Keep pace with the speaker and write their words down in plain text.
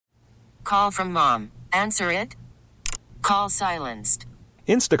call from mom. Answer it. Call silenced.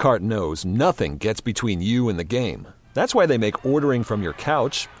 Instacart knows nothing gets between you and the game. That's why they make ordering from your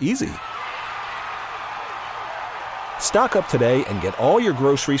couch easy. Stock up today and get all your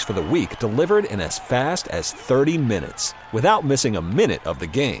groceries for the week delivered in as fast as 30 minutes without missing a minute of the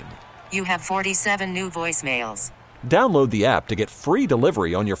game. You have 47 new voicemails. Download the app to get free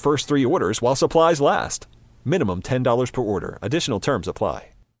delivery on your first 3 orders while supplies last. Minimum $10 per order. Additional terms apply.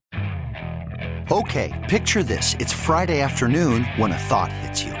 Okay, picture this. It's Friday afternoon when a thought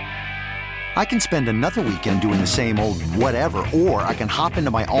hits you. I can spend another weekend doing the same old whatever, or I can hop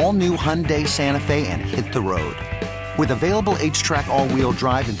into my all-new Hyundai Santa Fe and hit the road. With available H-Track all-wheel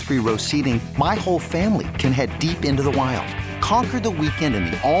drive and 3-row seating, my whole family can head deep into the wild. Conquer the weekend in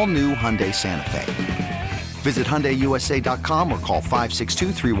the all-new Hyundai Santa Fe. Visit HyundaiUSA.com or call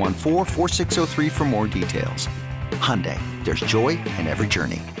 562-314-4603 for more details. Hyundai, there's joy in every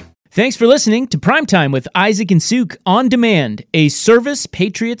journey. Thanks for listening to Primetime with Isaac and Suk on Demand, a Service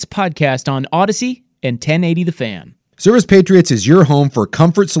Patriots podcast on Odyssey and 1080 The Fan. Service Patriots is your home for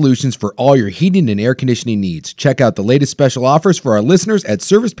comfort solutions for all your heating and air conditioning needs. Check out the latest special offers for our listeners at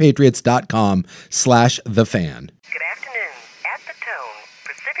servicepatriots.com/thefan. Good afternoon. At the tone,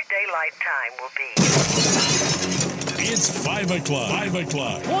 Pacific Daylight Time will be... It's 5 o'clock. 5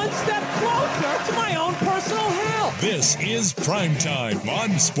 o'clock. One step closer to my own personal hell. This is Primetime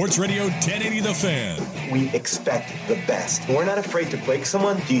on Sports Radio 1080 The Fan. We expect the best. We're not afraid to break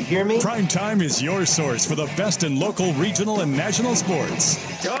someone. Do you hear me? Primetime is your source for the best in local, regional, and national sports.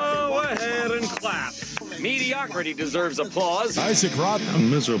 Go ahead and clap. Mediocrity deserves applause. Isaac Robb.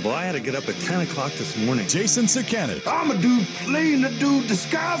 I'm miserable. I had to get up at 10 o'clock this morning. Jason Sakanet. I'm a dude playing a dude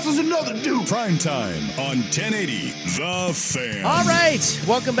disguised as another dude. Primetime on 1080 The Fan. All right,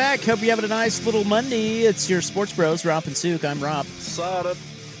 welcome back. Hope you're having a nice little Monday. It's your Sports Bros, Rob and Suk. I'm Rob. Sada.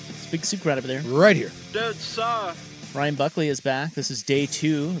 It's Big Suk right over there. Right here. Dead saw. Ryan Buckley is back. This is day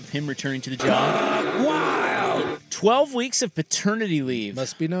 2 of him returning to the job. Wow! 12 weeks of paternity leave.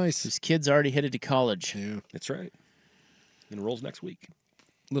 Must be nice. His kid's already headed to college. Yeah. That's right. Enrolls next week.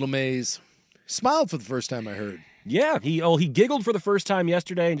 Little Maze smiled for the first time I heard. Yeah, he giggled for the first time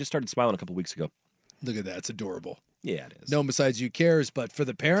yesterday and just started smiling a couple weeks ago. Look at that. It's adorable. Yeah, it is. No one besides you cares, but for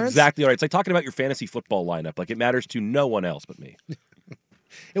the parents? Exactly right. It's like talking about your fantasy football lineup. Like, it matters to no one else but me.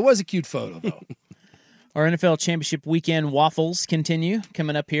 It was a cute photo, though. Our NFL Championship weekend waffles continue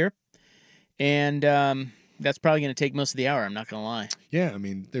coming up here. And that's probably going to take most of the hour, I'm not going to lie. Yeah, I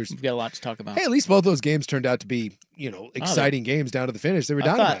mean, we've got a lot to talk about. Hey, at least both those games turned out to be, exciting games down to the finish. They were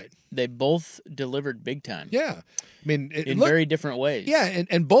dynamite. They both delivered big time. Yeah. I mean, in very different ways. Yeah,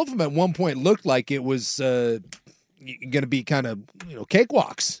 and both of them at one point looked like it was going to be kind of,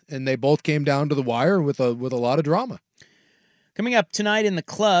 cakewalks. And they both came down to the wire with a lot of drama. Coming up tonight in the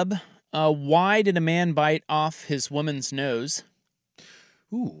club, why did a man bite off his woman's nose?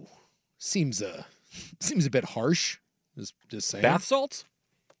 Ooh, seems a bit harsh. Just saying. Bath salts?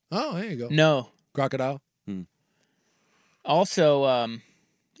 Oh, there you go. No. Crocodile? Also,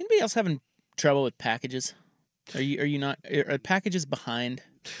 anybody else having trouble with packages? Are you not? Are packages behind?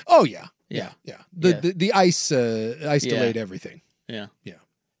 Oh, yeah. Yeah. The ice delayed everything. Yeah. Yeah.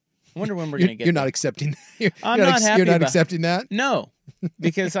 I wonder when we're going to get You're not accepting I'm not happy You're not about accepting that? No,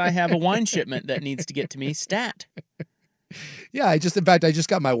 because I have a wine shipment that needs to get to me stat. Yeah, in fact, I just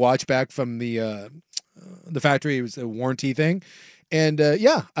got my watch back from the factory. It was a warranty thing. And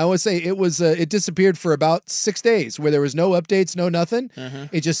I would say it disappeared for about 6 days where there was no updates, no nothing. Uh-huh.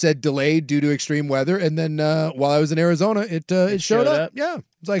 It just said delayed due to extreme weather. And then while I was in Arizona, it showed up. Yeah.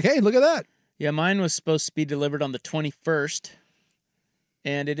 It's like, hey, look at that. Yeah, mine was supposed to be delivered on the 21st.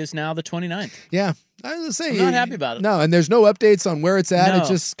 And it is now the 29th. Yeah. I was going to say. I'm not happy about it. No, and there's no updates on where it's at. No, it's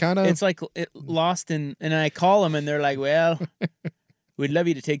just kind of. It's like it lost and I call them and they're like, well, we'd love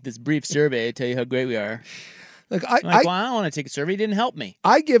you to take this brief survey, tell you how great we are. Look, I don't want to take a survey. It didn't help me.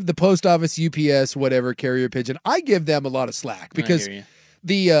 I give the post office, UPS, whatever, carrier pigeon, I give them a lot of slack because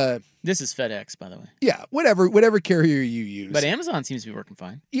this is FedEx, by the way. Yeah, whatever carrier you use. But Amazon seems to be working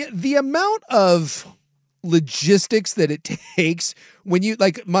fine. Yeah, the amount of logistics that it takes when you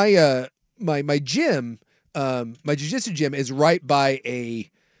like my gym, my jiu-jitsu gym is right by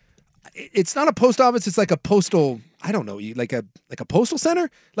it's not a post office, it's like a postal, I don't know, like a postal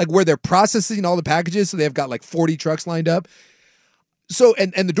center, like where they're processing all the packages, so they've got like 40 trucks lined up. So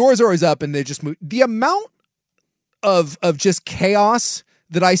and the doors are always up and they just move. The amount of just chaos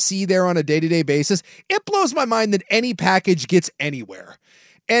that I see there on a day-to-day basis, it blows my mind that any package gets anywhere.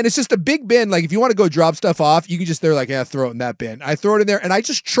 And it's just a big bin. Like if you want to go drop stuff off, you can just, they're like, yeah, throw it in that bin. I throw it in there and I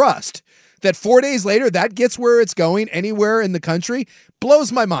just trust that 4 days later, that gets where it's going anywhere in the country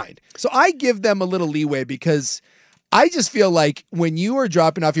blows my mind. So I give them a little leeway because I just feel like when you are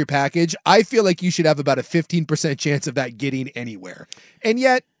dropping off your package, I feel like you should have about a 15% chance of that getting anywhere. And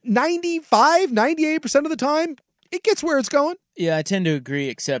yet 98% of the time, it gets where it's going. Yeah, I tend to agree,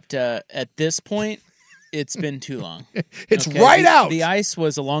 except at this point, it's been too long. It's right out. The ice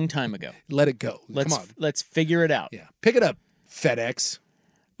was a long time ago. Let it go. Come on. Let's figure it out. Yeah. Pick it up, FedEx.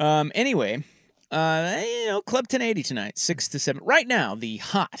 Anyway, Club 1080 tonight, 6 to 7. Right now, the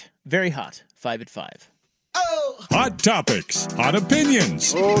hot, very hot, 5 at 5. Oh. Hot topics, hot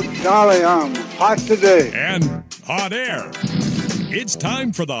opinions. Oh, Charlie, I'm hot today. And hot air. It's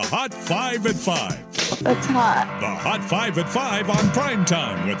time for the Hot 5 at 5. That's hot. The Hot 5 at 5 on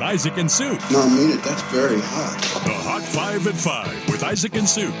Primetime with Isaac and Sue. No, I mean it. That's very hot. The Hot 5 at 5 with Isaac and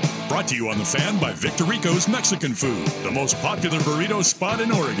Sue. Brought to you on The Fan by Victor Rico's Mexican Food, the most popular burrito spot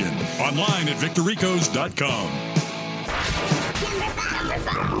in Oregon. Online at victorricos.com.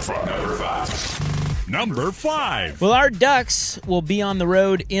 Number 5. Well, our Ducks will be on the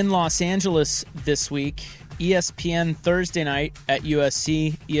road in Los Angeles this week. ESPN Thursday night at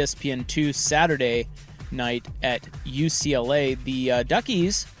USC, ESPN2 Saturday night at UCLA. The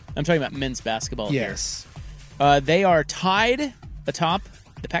Duckies, I'm talking about men's basketball yes. here. They are tied atop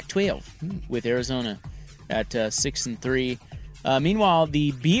the Pac-12 with Arizona at 6-3. Meanwhile,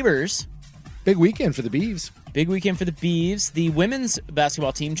 the Beavers. Big weekend for the Beavs. Big weekend for the Beavs. The women's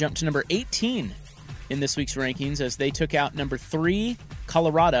basketball team jumped to number 18 in this week's rankings as they took out number 3,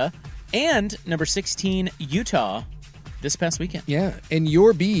 Colorado, and number 16, Utah, this past weekend. Yeah, and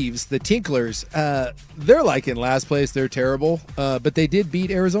your Beavs, the Tinklers, they're like in last place. They're terrible, but they did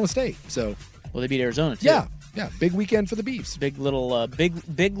beat Arizona State. So, well, they beat Arizona too. Yeah, big weekend for the Beavs. Big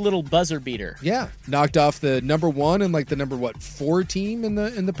little buzzer beater. Yeah, knocked off the number 1 and like the number 4 team in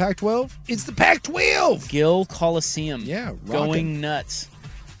the Pac-12. It's the Pac-12. Gill Coliseum. Yeah, going nuts.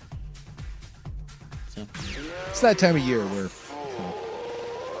 So it's that time of year where.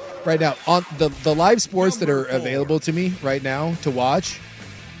 Right now, on the live sports that are available to me right now to watch,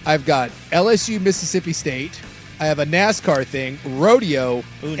 I've got LSU, Mississippi State. I have a NASCAR thing, rodeo,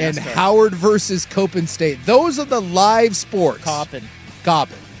 and Howard versus Copen State. Those are the live sports. Coppin.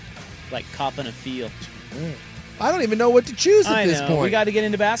 Like copping a field. I don't even know what to choose at this point. We got to get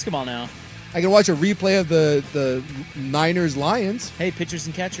into basketball now. I can watch a replay of the Niners-Lions. Hey, pitchers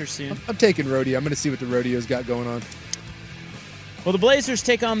and catchers soon. I'm taking rodeo. I'm going to see what the rodeo's got going on. Well, the Blazers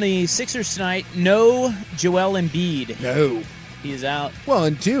take on the Sixers tonight. No Joel Embiid. No. He is out. Well,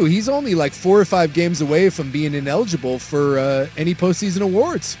 and 2, he's only like 4 or 5 games away from being ineligible for any postseason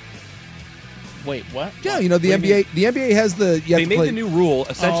awards. Wait, what? Yeah, the NBA. The NBA has the. They made the new rule,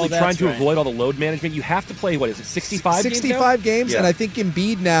 essentially trying to avoid all the load management. You have to play 65 games? 65 games, and I think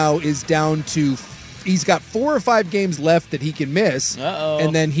Embiid now is down to. He's got 4 or 5 games left that he can miss,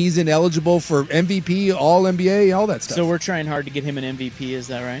 and then he's ineligible for MVP, All NBA, all that stuff. So we're trying hard to get him an MVP, is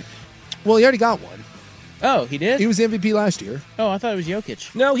that right? Well, he already got one. Oh, he did? He was MVP last year. Oh, I thought it was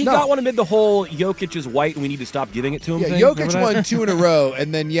Jokic. No, he got one amid the whole Jokic is white and we need to stop giving it to him thing. Jokic won 2 in a row,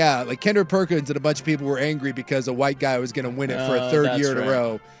 and then, like Kendrick Perkins and a bunch of people were angry because a white guy was going to win it for a 3rd year in a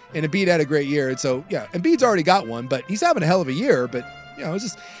row. And Embiid had a great year, and so, Embiid's already got one, but he's having a hell of a year, but... it'll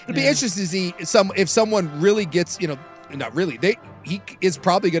be interesting to see if someone really gets, not really. He is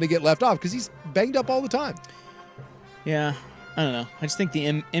probably going to get left off because he's banged up all the time. Yeah, I don't know. I just think the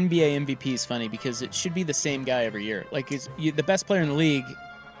NBA MVP is funny because it should be the same guy every year. Like, the best player in the league,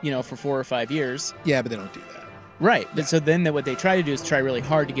 for 4 or 5 years. Yeah, but they don't do that. Right. But so then what they try to do is try really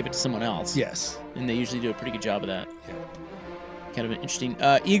hard to give it to someone else. Yes. And they usually do a pretty good job of that. Yeah. Kind of interesting.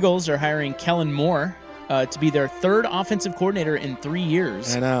 Eagles are hiring Kellen Moore to be their 3rd offensive coordinator in 3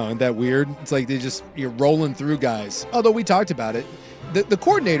 years. I know, isn't that weird? It's like you're rolling through guys. Although we talked about it, the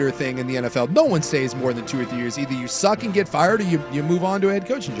coordinator thing in the NFL, no one stays more than 2 or 3 years. Either you suck and get fired, or you move on to a head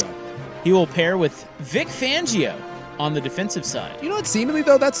coaching job. He will pair with Vic Fangio on the defensive side. You know what? Seemingly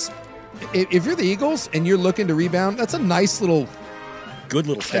though, that's if you're the Eagles and you're looking to rebound, that's a nice little. Good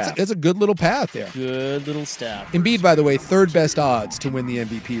little staff. It's a good little path there. Good little staff. Embiid, by the way, 3rd best odds to win the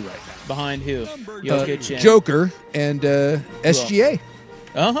MVP right now. Behind who? Jokic and Joker and SGA.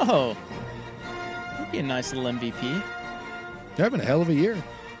 Oh. That'd be a nice little MVP. They're having a hell of a year.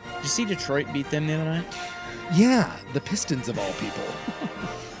 Did you see Detroit beat them the other night? Yeah, the Pistons of all people.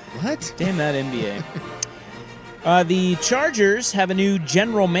 What? Damn that NBA. The Chargers have a new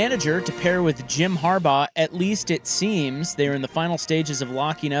general manager to pair with Jim Harbaugh. At least it seems. They are in the final stages of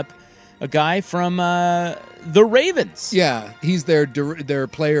locking up a guy from the Ravens. Yeah, he's their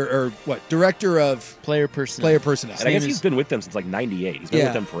player director of player personnel. And I guess he's been with them since like '98. He's been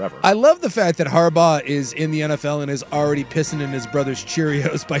with them forever. I love the fact that Harbaugh is in the NFL and is already pissing in his brother's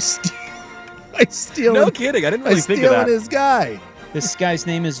Cheerios by stealing. No kidding, I didn't really think of that. His guy. This guy's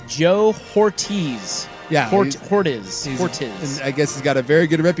name is Joe Hortiz. Yeah, Hortiz. And I guess he's got a very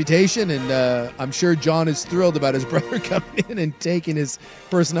good reputation, and I'm sure John is thrilled about his brother coming in and taking his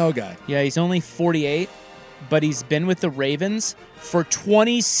personnel guy. Yeah, he's only 48, but he's been with the Ravens for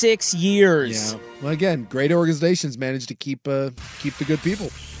 26 years. Yeah. Well, again, great organizations manage to keep the good people.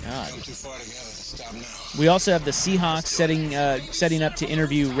 God. We also have the Seahawks setting up to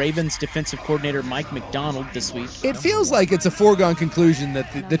interview Ravens defensive coordinator Mike Macdonald this week. It feels like it's a foregone conclusion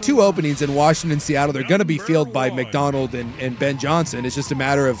that the two openings in Washington and Seattle, they're going to be filled by Macdonald and Ben Johnson. It's just a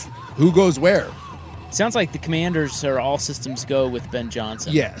matter of who goes where. Sounds like the Commanders are all systems go with Ben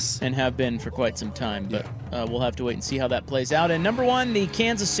Johnson. Yes. And have been for quite some time, but we'll have to wait and see how that plays out. And number one, the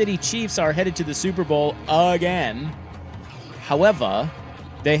Kansas City Chiefs are headed to the Super Bowl again. However,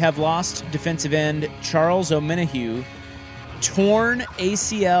 they have lost defensive end Charles Omenihu, torn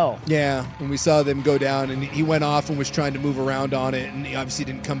ACL. Yeah, and we saw them go down, and he went off and was trying to move around on it, and he obviously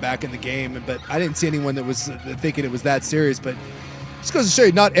didn't come back in the game. But I didn't see anyone that was thinking it was that serious. But just goes to show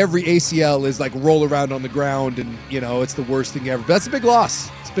you, not every ACL is like roll around on the ground and, it's the worst thing ever. But that's a big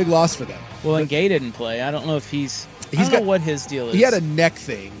loss. It's a big loss for them. Well, and Gay didn't play. I don't know if I don't know what his deal is. He had a neck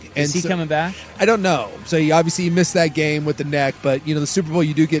thing. Is he coming back? I don't know. So he missed that game with the neck, but the Super Bowl,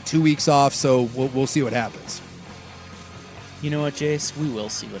 you do get 2 weeks off, so we'll see what happens. You know what, Jace? We will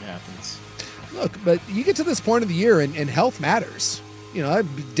see what happens. Look, but you get to this point of the year, and health matters. A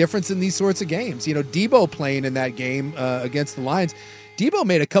difference in these sorts of games. Debo playing in that game against the Lions. Debo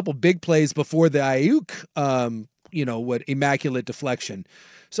made a couple big plays before the Ayuk, immaculate deflection.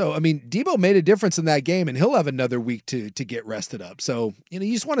 So, Debo made a difference in that game, and he'll have another week to get rested up. So, you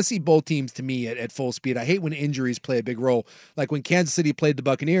just want to see both teams, to me, at full speed. I hate when injuries play a big role. Like when Kansas City played the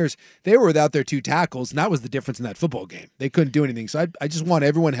Buccaneers, they were without their 2 tackles, and that was the difference in that football game. They couldn't do anything. So I just want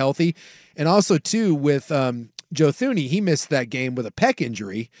everyone healthy. And also, too, with Joe Thuney, he missed that game with a pec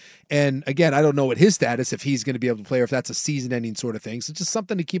injury. And, again, I don't know what his status, if he's going to be able to play or if that's a season-ending sort of thing. So just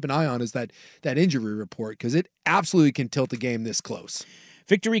something to keep an eye on is that injury report, because it absolutely can tilt the game this close.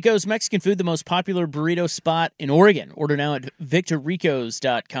 Victor Rico's Mexican Food, the most popular burrito spot in Oregon. Order now at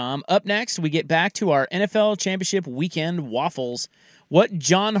victorricos.com. Up next, we get back to our NFL Championship Weekend waffles. What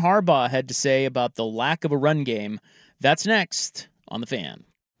John Harbaugh had to say about the lack of a run game. That's next on The Fan.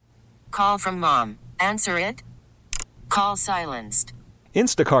 Call from mom. Answer it. Call silenced.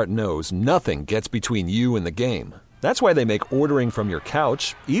 Instacart knows nothing gets between you and the game. That's why they make ordering from your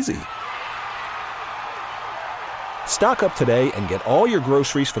couch easy. Stock up today and get all your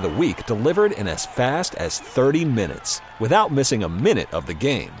groceries for the week delivered in as fast as 30 minutes without missing a minute of the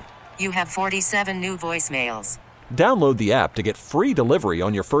game. You have 47 new voicemails. Download the app to get free delivery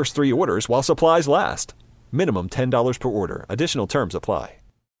on your first 3 orders while supplies last. Minimum $10 per order. Additional terms apply.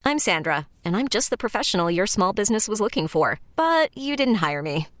 I'm Sandra, and I'm just the professional your small business was looking for. But you didn't hire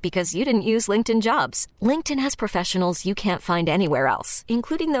me because you didn't use LinkedIn Jobs. LinkedIn has professionals you can't find anywhere else,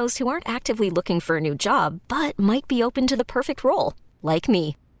 including those who aren't actively looking for a new job, but might be open to the perfect role, like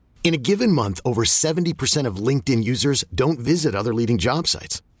me. In a given month, over 70% of LinkedIn users don't visit other leading job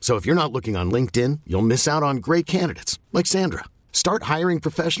sites. So if you're not looking on LinkedIn, you'll miss out on great candidates, like Sandra. Start hiring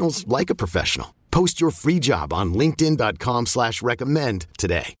professionals like a professional. Post your free job on linkedin.com/recommend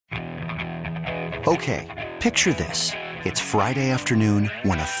today. Okay, picture this. It's Friday afternoon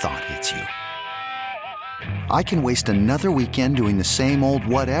when a thought hits you. I can waste another weekend doing the same old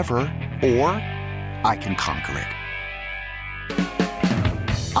whatever, or I can conquer it.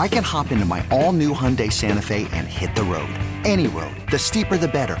 I can hop into my all-new Hyundai Santa Fe and hit the road. Any road. The steeper, the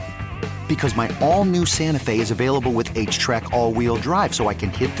better. Because my all-new Santa Fe is available with H-Track all-wheel drive, so I can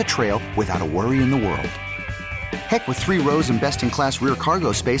hit the trail without a worry in the world. Heck, with 3 rows and best-in-class rear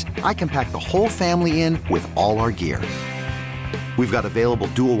cargo space, I can pack the whole family in with all our gear. We've got available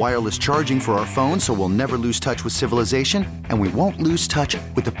dual wireless charging for our phones, so we'll never lose touch with civilization, and we won't lose touch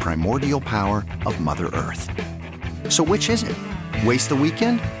with the primordial power of Mother Earth. So which is it? Waste the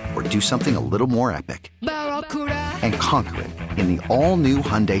weekend or do something a little more epic? And conquer it in the all-new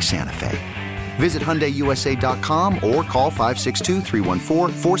Hyundai Santa Fe. Visit HyundaiUSA.com or call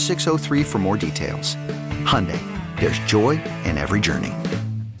 562-314-4603 for more details. Hyundai, there's joy in every journey.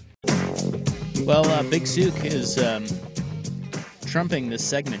 Well, Big Sook is trumping this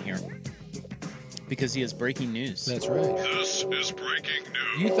segment here because he has breaking news. That's right. This is breaking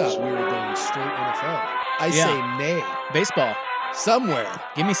news. You thought we were going straight NFL. I say nay. Baseball. Somewhere.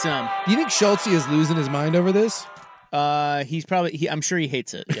 Give me some. Do you think Schultz is losing his mind over this? He's probably. I'm sure he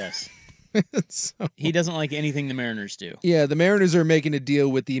hates it. Yes. He doesn't like anything the Mariners do. Yeah, the Mariners are making a deal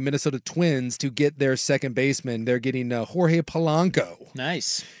with the Minnesota Twins to get their second baseman. They're getting Jorge Polanco.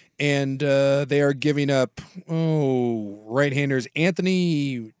 Nice. And they are giving up, right-handers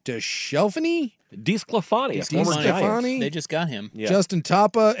Anthony DeSclafani? DeSclafani. They just got him. Yeah. Justin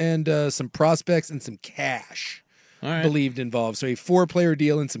Tapa and some prospects and some cash believed involved. So a 4-player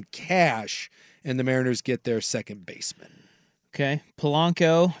deal and some cash, and the Mariners get their second baseman. Okay.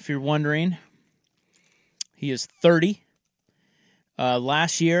 Polanco, if you're wondering, he is 30.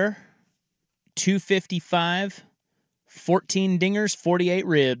 Last year, 255. 14 dingers, 48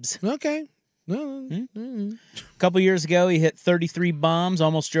 ribs. Okay. A couple years ago, he hit 33 bombs,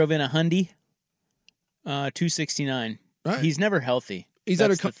 almost drove in a Hyundai. 269. Right. He's never healthy.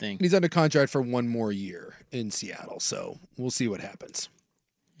 That's the thing. He's under contract for 1 more year in Seattle, so we'll see what happens.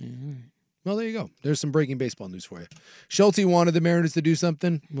 Mm-hmm. Well, there you go. There's some breaking baseball news for you. Schulte wanted the Mariners to do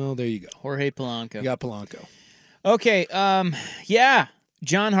something. Well, there you go. Jorge Polanco. You got Polanco. Okay. John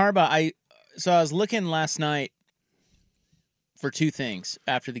Harbaugh. I was looking last night for 2 things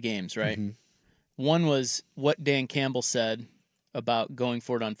after the games, right? Mm-hmm. One was what Dan Campbell said about going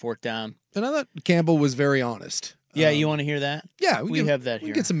for it on 4th down. And I thought Campbell was very honest. Yeah, you want to hear that? Yeah, we have that here.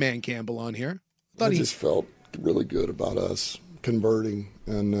 We get some man Campbell on here. I just felt really good about us converting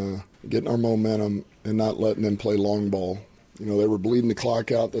and getting our momentum and not letting them play long ball. You know, they were bleeding the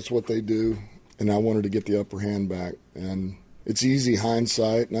clock out. That's what they do. And I wanted to get the upper hand back. And it's easy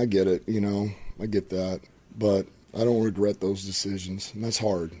hindsight, and I get it, I get that. But I don't regret those decisions, and that's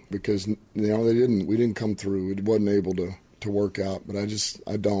hard because we didn't come through. It wasn't able to work out, but I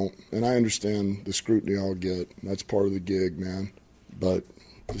don't, and I understand the scrutiny I'll get. That's part of the gig, man. But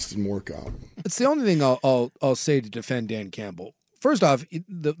it just didn't work out. It's the only thing I'll say to defend Dan Campbell. First off,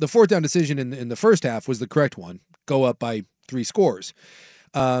 the 4th down decision in the first half was the correct one. Go up by 3 scores.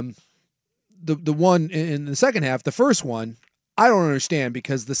 The one in the second half, the first one, I don't understand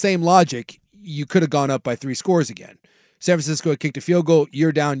because the same logic. You could have gone up by 3 scores again. San Francisco had kicked a field goal.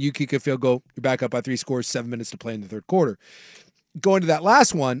 You're down. You kick a field goal. You're back up by 3 scores, 7 minutes to play in the third quarter. Going to that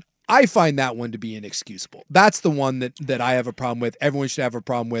last one, I find that one to be inexcusable. That's the one that I have a problem with. Everyone should have a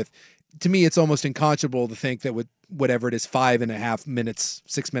problem with. To me, it's almost unconscionable to think that with whatever it is, 5.5 minutes,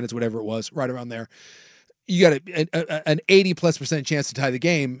 6 minutes, whatever it was, right around there, you got an 80+% chance to tie the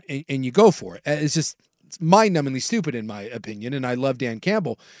game, and you go for it. It's mind-numbingly stupid in my opinion, and I love Dan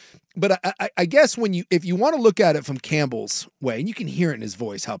Campbell. But I guess if you want to look at it from Campbell's way, and you can hear it in his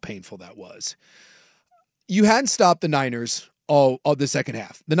voice how painful that was, you hadn't stopped the Niners all the second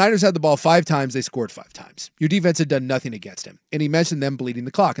half. The Niners had the ball 5 times, they scored 5 times. Your defense had done nothing against him. And he mentioned them bleeding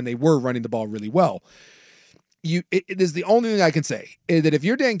the clock, and they were running the ball really well. It is the only thing I can say, is that if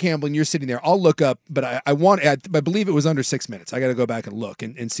you're Dan Campbell and you're sitting there, I'll look up, but I believe it was under 6 minutes. I got to go back and look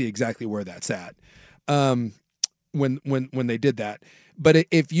and see exactly where that's at. When they did that. But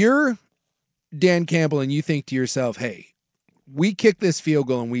if you're Dan Campbell and you think to yourself, hey, we kick this field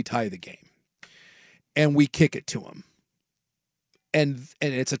goal and we tie the game, and we kick it to them, and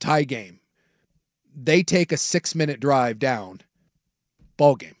it's a tie game, they take a 6-minute drive down,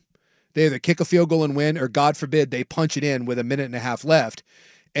 ball game. They either kick a field goal and win, or God forbid they punch it in with 1.5 minutes left,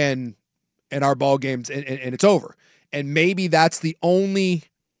 and our ball game's and it's over. And maybe that's the only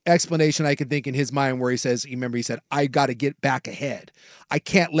explanation I can think in his mind where he says, he said, I got to get back ahead. I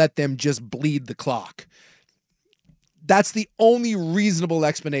can't let them just bleed the clock. That's the only reasonable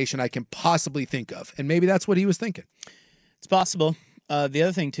explanation I can possibly think of. And maybe that's what he was thinking. It's possible. The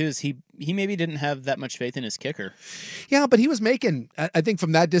other thing, too, is he maybe didn't have that much faith in his kicker. Yeah, but he was making, I think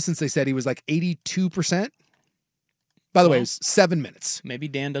from that distance, they said he was like 82%. By the way, it was 7 minutes. Maybe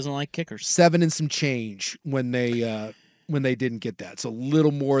Dan doesn't like kickers. 7 and some change when they didn't get that. So a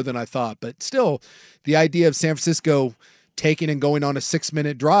little more than I thought. But still, the idea of San Francisco taking and going on a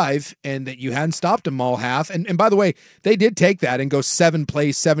 6-minute drive and that you hadn't stopped them all half. And by the way, they did take that and go 7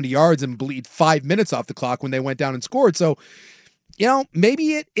 plays, 70 yards and bleed 5 minutes off the clock when they went down and scored. So,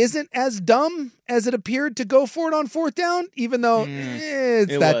 maybe it isn't as dumb as it appeared to go for it on 4th down, even though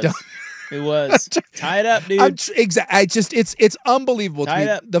it's that dumb. It was. Tie it up, dude. It's unbelievable to me.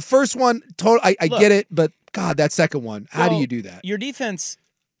 Up. The first one, I get it, but God, that second one, how do you do that? Your defense,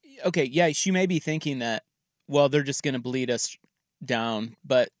 okay, yeah, she may be thinking that, well, they're just going to bleed us down,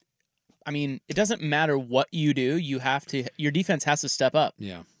 but I mean, it doesn't matter what you do. Your defense has to step up.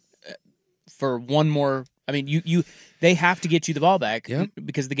 Yeah. For one more, I mean, they have to get you the ball back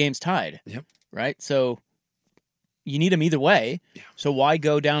because the game's tied. Yep. Right? So you need them either way. Yeah. So why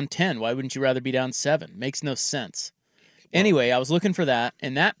go down 10? Why wouldn't you rather be down 7? Makes no sense. Anyway, I was looking for that,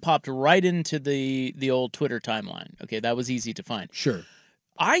 and that popped right into the old Twitter timeline. Okay, that was easy to find. Sure.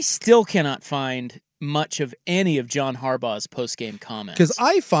 I still cannot find much of any of John Harbaugh's post-game comments. Because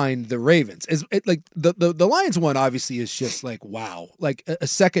I find the Ravens, like the Lions one obviously is just like, wow, like a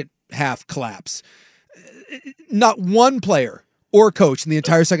second half collapse. Not one player or coach in the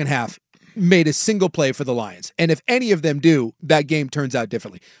entire second half made a single play for the Lions. And if any of them do, that game turns out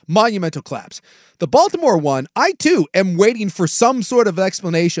differently. Monumental collapse. The Baltimore one, I too am waiting for some sort of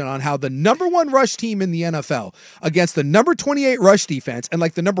explanation on how the number 1 rush team in the NFL against the number 28 rush defense and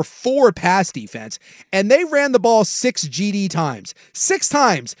like the number 4 pass defense, and they ran the ball 6 GD times. 6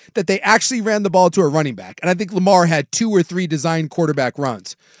 times that they actually ran the ball to a running back. And I think Lamar had 2 or 3 designed quarterback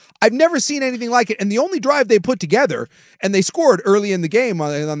runs. I've never seen anything like it. And the only drive they put together, and they scored early in the game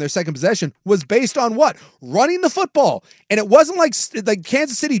on their second possession, was based on what? Running the football. And it wasn't like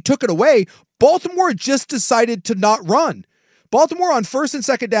Kansas City took it away. Baltimore just decided to not run. Baltimore on first and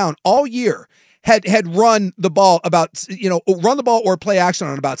second down all year had run the ball run the ball or play action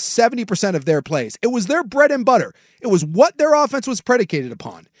on about 70% of their plays. It was their bread and butter. It was what their offense was predicated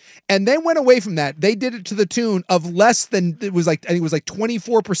upon. And they went away from that. They did it to the tune of less than, I think it was like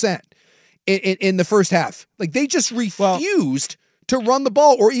 24% in the first half. Like they just refused to run the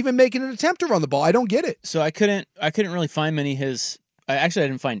ball or even make an attempt to run the ball. I don't get it. So I couldn't really find many of his. I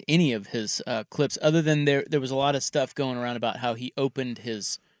didn't find any of his clips other than there was a lot of stuff going around about how he opened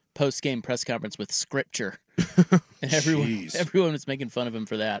his post-game press conference with scripture. And everyone was making fun of him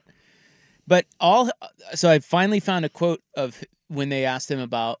for that. But so I finally found a quote of when they asked him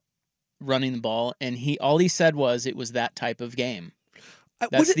about running the ball, and all he said was it was that type of game.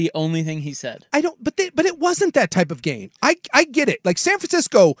 That's the only thing he said. But it wasn't that type of game. I get it. Like San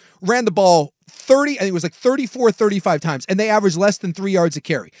Francisco ran the ball 30, I think it was like 34, 35 times, and they averaged less than 3 yards a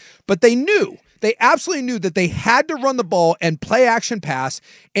carry. But they absolutely knew that they had to run the ball and play action pass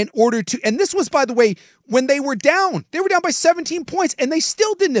in order to, and this was, by the way, when they were down by 17 points, and they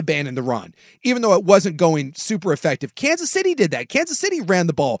still didn't abandon the run, even though it wasn't going super effective. Kansas City did that. Kansas City ran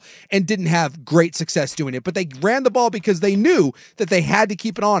the ball and didn't have great success doing it, but they ran the ball because they knew that they had to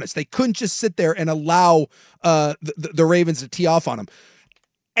keep it honest. They couldn't just sit there and allow the Ravens to tee off on them.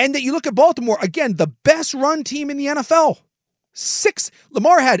 And that you look at Baltimore, again, the best run team in the NFL.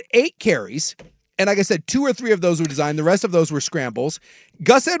 Lamar had 8 carries, and like I said, 2 or 3 of those were designed. The rest of those were scrambles.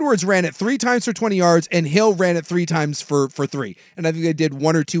 Gus Edwards ran it 3 times for 20 yards, and Hill ran it 3 times for 3. And I think they did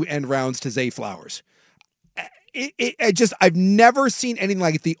 1 or 2 end rounds to Zay Flowers. I've never seen anything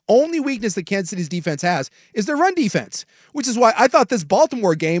like it. The only weakness that Kansas City's defense has is their run defense, which is why I thought this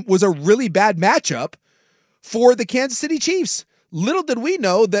Baltimore game was a really bad matchup for the Kansas City Chiefs. Little did we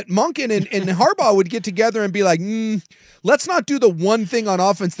know that Monken and Harbaugh would get together and be like, let's not do the one thing on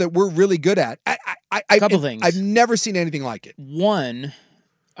offense that we're really good at. Couple things. I've never seen anything like it. One,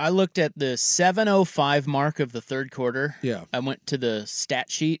 I looked at the 7:05 mark of the third quarter. Yeah. I went to the stat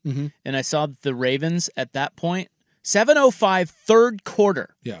sheet, and I saw the Ravens at that point. 7:05 third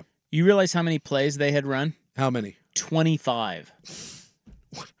quarter. Yeah. You realize how many plays they had run? How many? 25.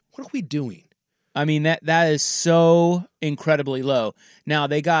 What are we doing? I mean, that is so incredibly low. Now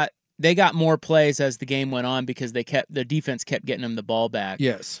they got more plays as the game went on because the defense kept getting them the ball back.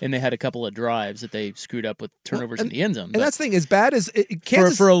 Yes, and they had a couple of drives that they screwed up with turnovers in the end zone. And that's the thing, as bad as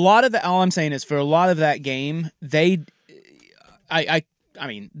Kansas, for a lot of all I'm saying is for a lot of that game, I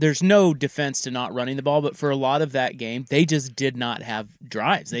mean, there's no defense to not running the ball, but for a lot of that game, they just did not have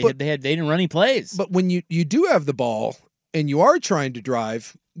drives. They didn't run any plays. But when you do have the ball and you are trying to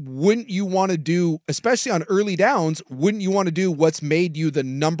drive, wouldn't you want to do, especially on early downs, wouldn't you want to do what's made you the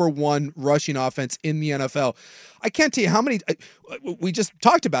number 1 rushing offense in the NFL? I can't tell you how many, we just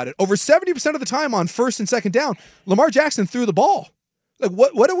talked about it. Over 70% of the time on first and second down, Lamar Jackson threw the ball. Like,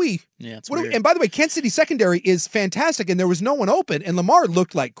 what are we? Yeah, it's weird. And by the way, Kansas City secondary is fantastic, and there was no one open, and Lamar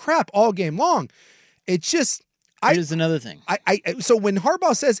looked like crap all game long. It's just... Here's another thing. So when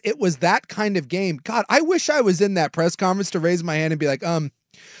Harbaugh says it was that kind of game, God, I wish I was in that press conference to raise my hand and be like, I'm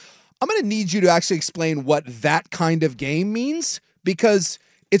going to need you to actually explain what that kind of game means, because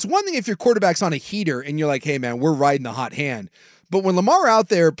it's one thing if your quarterback's on a heater and you're like, hey, man, we're riding the hot hand. But when Lamar out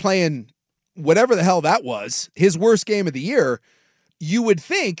there playing whatever the hell that was, his worst game of the year, you would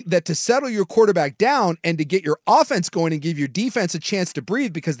think that to settle your quarterback down and to get your offense going and give your defense a chance to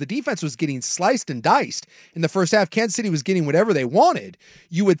breathe, because the defense was getting sliced and diced in the first half. Kansas City was getting whatever they wanted.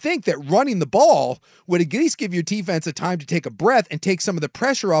 You would think that running the ball would at least give your defense a time to take a breath and take some of the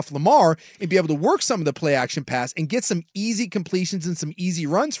pressure off Lamar and be able to work some of the play action pass and get some easy completions and some easy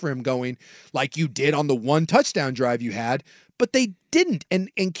runs for him going, like you did on the 1 touchdown drive you had. but they didn't.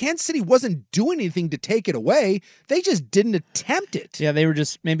 And Kansas City wasn't doing anything to take it away. They just didn't attempt it. Yeah, they were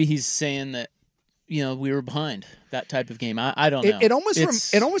just, maybe he's saying that, we were behind that type of game. I don't know. It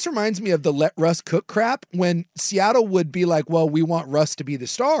almost reminds me of the let Russ cook crap when Seattle would be like, well, we want Russ to be the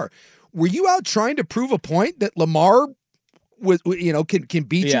star. Were you out trying to prove a point that Lamar can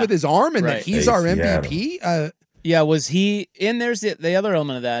beat you with his arm and that he's our MVP? Was he, and there's the other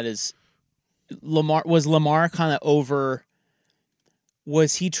element of that is Lamar kind of over,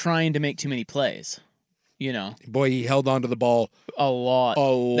 was he trying to make too many plays? Boy, he held on to the ball a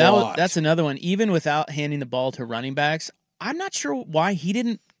lot. That's another one. Even without handing the ball to running backs, I'm not sure why he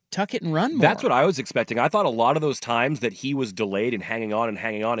didn't tuck it and run more. That's what I was expecting. I thought a lot of those times that he was delayed and hanging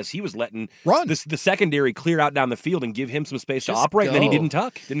on as he was letting the secondary clear out down the field and give him some space to operate, and then he didn't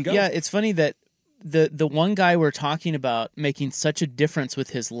go. Yeah, it's funny that the one guy we're talking about making such a difference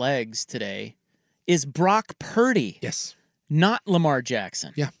with his legs today is Brock Purdy. Yes. Not Lamar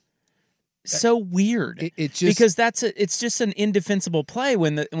Jackson. Yeah. So weird. Because it's just an indefensible play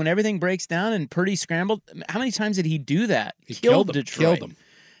when everything breaks down and Purdy scrambled. How many times did he do that? He killed Detroit. Killed him.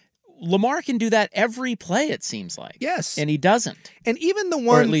 Lamar can do that every play, it seems like. Yes. And he doesn't. And even the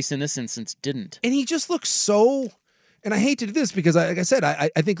one, or at least in this instance, didn't. And he just looks so, and I hate to do this because, like I said, I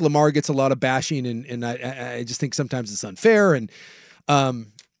think Lamar gets a lot of bashing, and I just think sometimes it's unfair. And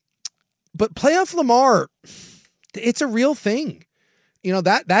but playoff Lamar, it's a real thing.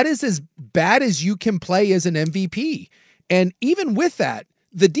 That is as bad as you can play as an MVP. And even with that,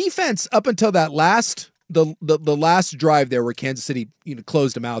 the defense up until that the last drive there where Kansas City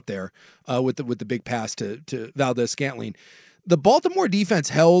closed them out there with the big pass to Valdez-Scantling, the Baltimore defense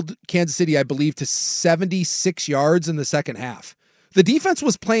held Kansas City, I believe, to 76 yards in the second half. The defense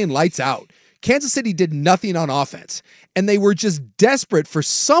was playing lights out. Kansas City did nothing on offense, and they were just desperate for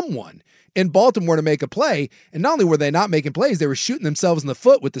someone in Baltimore to make a play. And not only were they not making plays, they were shooting themselves in the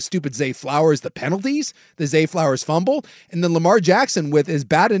foot with the stupid Zay Flowers, the penalties, the Zay Flowers fumble, and then Lamar Jackson with as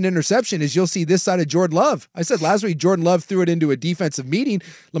bad an interception as you'll see this side of Jordan Love. I said last week Jordan Love threw it into a defensive meeting.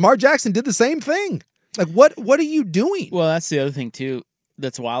 Lamar Jackson did the same thing. Like, what are you doing? Well, that's the other thing, too,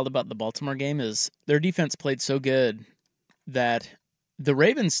 that's wild about the Baltimore game is their defense played so good that the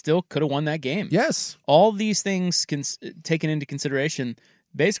Ravens still could have won that game. Yes. All these things taken into consideration,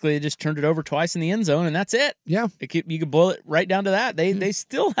 basically, they just turned it over twice in the end zone, and that's it. Yeah. You could boil it right down to that. They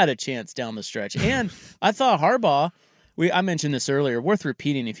still had a chance down the stretch. And I thought Harbaugh, I mentioned this earlier, worth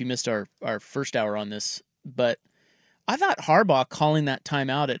repeating if you missed our first hour on this, but I thought Harbaugh calling that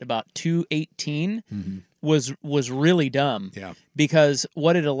timeout at about 2:18 was really dumb. Yeah. Because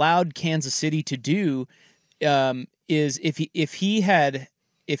what it allowed Kansas City to do is if he had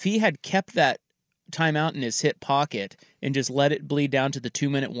kept that timeout in his hip pocket and just let it bleed down to the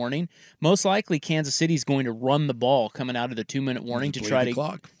 2-minute warning, most likely Kansas City's going to run the ball coming out of the 2-minute warning to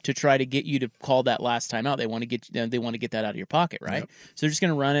try to get you to call that last timeout. They want to get that out of your pocket, right? Yep. So they're just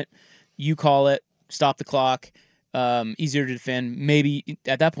going to run it. You call it, stop the clock. Easier to defend. Maybe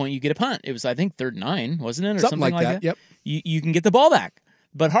at that point you get a punt. It was, I think, 3rd and 9, wasn't it, or something like that? Yep. You can get the ball back.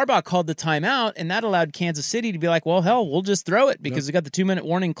 But Harbaugh called the timeout, and that allowed Kansas City to be like, well, hell, we'll just throw it because we got the 2-minute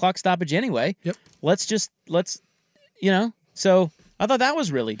warning clock stoppage anyway. Yep. So I thought that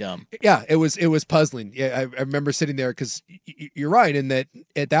was really dumb. Yeah, it was puzzling. Yeah, I remember sitting there because you're right in that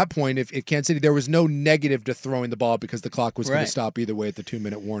at that point, if Kansas City, there was no negative to throwing the ball because the clock was going to stop either way at the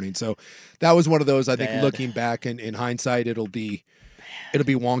 2-minute warning. So that was one of those, I think, looking back in hindsight, it'll be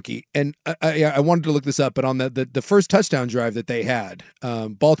wonky. And I wanted to look this up, but on the first touchdown drive that they had,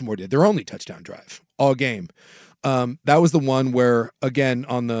 Baltimore did their only touchdown drive all game. That was the one where, again,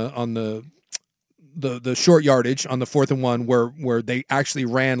 on the short yardage on the 4th and 1 where they actually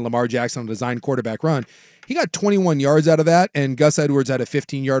ran Lamar Jackson on a design quarterback run. He got 21 yards out of that, and Gus Edwards had a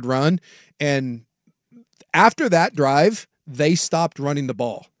 15-yard run. And after that drive, they stopped running the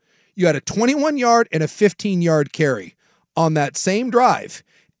ball. You had a 21-yard and a 15-yard carry on that same drive,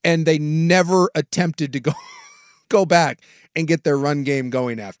 and they never attempted to go back and get their run game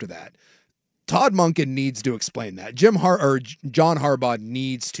going after that. Todd Monken needs to explain that. John Harbaugh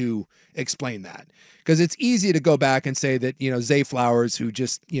needs to explain that, because it's easy to go back and say that, Zay Flowers, who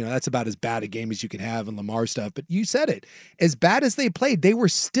just, that's about as bad a game as you can have in Lamar stuff. But you said it, as bad as they played, they were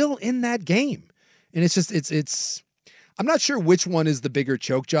still in that game. And it's just, it's, I'm not sure which one is the bigger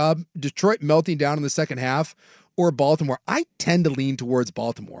choke job, Detroit melting down in the second half or Baltimore. I tend to lean towards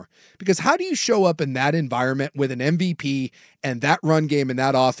Baltimore, because how do you show up in that environment with an MVP and that run game and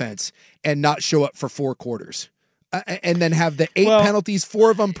that offense and not show up for 4 quarters? And then have the 8 penalties,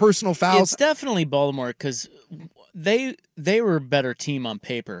 4 of them personal fouls. It's definitely Baltimore, because they were a better team on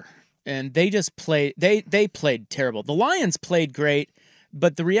paper. And they just played. They played terrible. The Lions played great,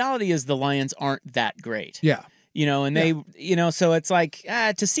 but the reality is the Lions aren't that great. Yeah. And so it's like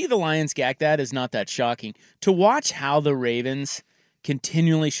to see the Lions gag that is not that shocking. To watch how the Ravens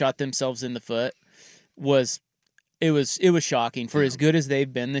continually shot themselves in the foot was shocking for as good as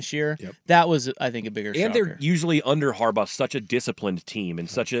they've been this year. Yep. That was, I think, a bigger shocker. And they're usually under Harbaugh such a discidlined team and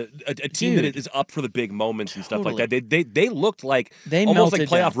such a team that is up for the big moments and stuff like that. They looked like almost like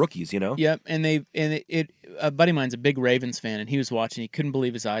playoff rookies, Yep, and a buddy of mine's a big Ravens fan, and he was watching. He couldn't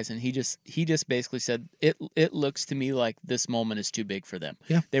believe his eyes, and he just basically said, "It looks to me like this moment is too big for them."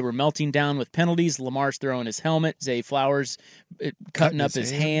 Yeah, they were melting down with penalties. Lamar's throwing his helmet. Zay Flowers cutting up his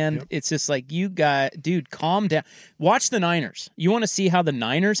hand. Yep. It's just like, dude, calm down. Watch the Niners. You want to see how the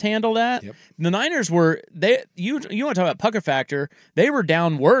Niners handle that? Yep. The Niners were you want to talk about pucker factor? They were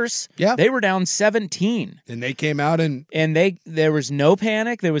down worse. Yeah, they were down 17, and they came out and there was no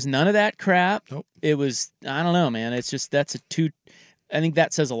panic. There was none of that crap. Nope. It was, I don't know, man. It's just I think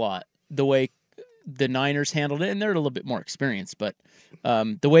that says a lot, the way the Niners handled it, and they're a little bit more experienced, but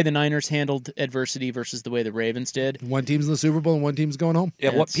the way the Niners handled adversity versus the way the Ravens did. One team's in the Super Bowl and one team's going home.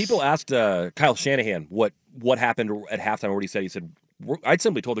 Yeah, what people asked Kyle Shanahan what happened at halftime, or what he said, I'd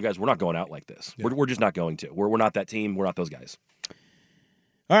simply told the guys, we're not going out like this. Yeah. We're just not going to. We're not that team. We're not those guys.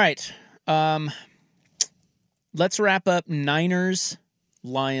 All right. Let's wrap up Niners,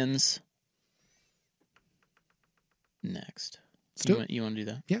 Lions next. You want to do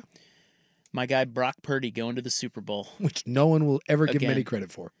that? Yeah. My guy Brock Purdy going to the Super Bowl. Which no one will ever give him any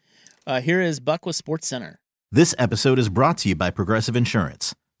credit for. Here is Buck with SportsCenter. This episode is brought to you by Progressive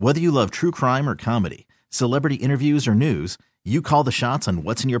Insurance. Whether you love true crime or comedy, celebrity interviews or news, you call the shots on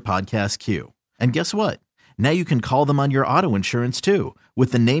what's in your podcast queue. And guess what? Now you can call them on your auto insurance too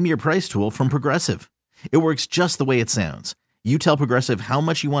with the Name Your Price tool from Progressive. It works just the way it sounds. You tell Progressive how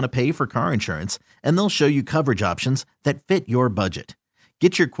much you want to pay for car insurance, and they'll show you coverage options that fit your budget.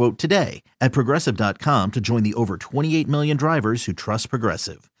 Get your quote today at Progressive.com to join the over 28 million drivers who trust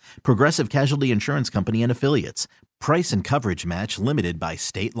Progressive. Progressive Casualty Insurance Company and Affiliates. Price and coverage match limited by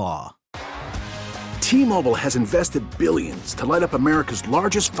state law. T-Mobile has invested billions to light up America's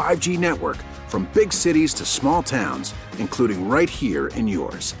largest 5G network, from big cities to small towns, including right here in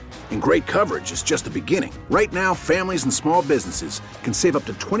yours. And great coverage is just the beginning. Right now, families and small businesses can save up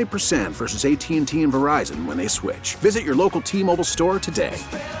to 20% versus AT&T and Verizon when they switch. Visit your local T-Mobile store today.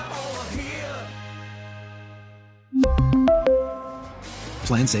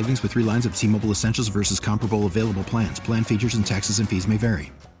 Plan savings with 3 lines of T-Mobile Essentials versus comparable available plans. Plan features and taxes and fees may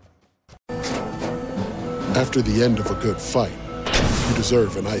vary. After the end of a good fight, you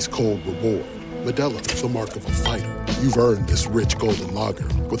deserve an ice-cold reward. Modelo is the mark of a fighter. You've earned this rich golden lager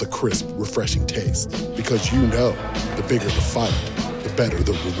with a crisp, refreshing taste. Because you know, the bigger the fight, the better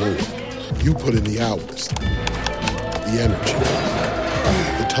the reward. You put in the hours, the energy,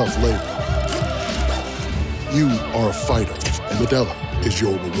 the tough labor. You are a fighter, and Modelo is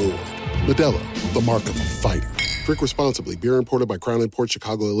your reward. Modelo, the mark of a fighter. Drink responsibly. Beer imported by Crown Imports,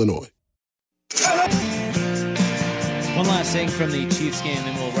 Chicago, Illinois. One last thing from the Chiefs game,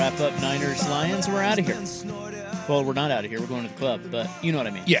 then we'll wrap up Niners, Lions. We're out of here. Well, we're not out of here. We're going to the club, but you know what I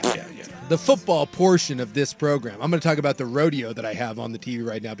mean. Yeah. The football portion of this program. I'm going to talk about the rodeo that I have on the TV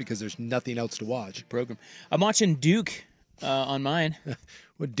right now because there's nothing else to watch. Program. I'm watching Duke on mine.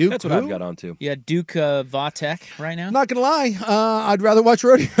 What, Duke? That's what I've got on too. Yeah, Duke Vatek right now. Not going to lie. I'd rather watch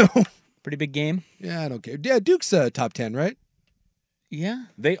rodeo. Pretty big game. Yeah, I don't care. Yeah, Duke's top 10, right? Yeah.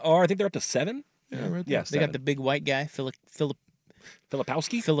 They are. I think they're up to 7. Yeah, right there. Yes, they got the big white guy,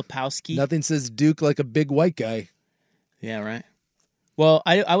 Filipowski. Nothing says Duke like a big white guy. Yeah, right. Well,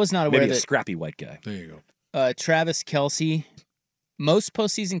 I was not aware Maybe that a scrappy white guy. There you go. Travis Kelce, most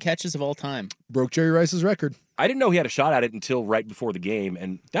postseason catches of all time. Broke Jerry Rice's record. I didn't know he had a shot at it until right before the game,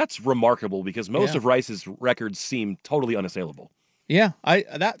 and that's remarkable because most of Rice's records seem totally unassailable. Yeah,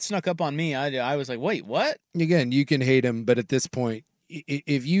 that snuck up on me. I was like, wait, what? Again, you can hate him, but at this point,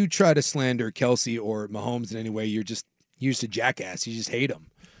 if you try to slander Kelce or Mahomes in any way, you're just a jackass. You just hate him.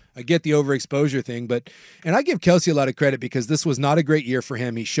 I get the overexposure thing, and I give Kelce a lot of credit because this was not a great year for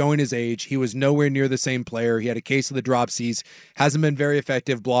him. He's showing his age. He was nowhere near the same player. He had a case of the dropsies, hasn't been very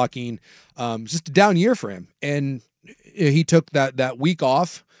effective blocking. Just a down year for him. And he took that week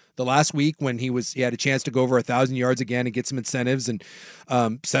off, the last week when he had a chance to go over 1,000 yards again and get some incentives and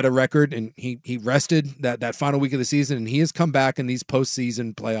set a record. And he rested that final week of the season, and he has come back in these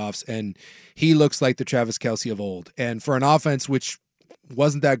postseason playoffs, and he looks like the Travis Kelce of old. And for an offense which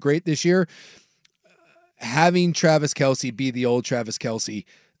wasn't that great this year, having Travis Kelce be the old Travis Kelce,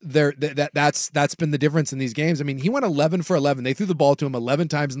 that's been the difference in these games. I mean, he went 11 for 11. They threw the ball to him 11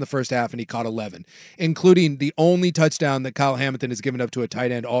 times in the first half, and he caught 11, including the only touchdown that Kyle Hamilton has given up to a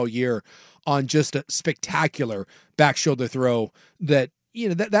tight end all year on just a spectacular back shoulder throw that.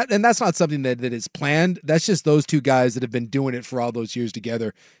 And that's not something that is planned. That's just those two guys that have been doing it for all those years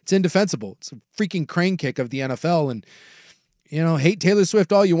together. It's indefensible. It's a freaking crane kick of the NFL. And, hate Taylor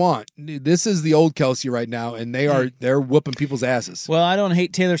Swift all you want. This is the old Kelsey right now, and they're whooping people's asses. Well, I don't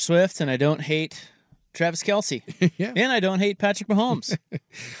hate Taylor Swift, and I don't hate Travis Kelce. Yeah. And I don't hate Patrick Mahomes.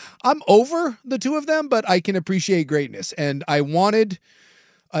 I'm over the two of them, but I can appreciate greatness. And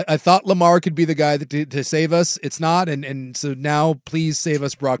I thought Lamar could be the guy to save us. It's not, and so now please save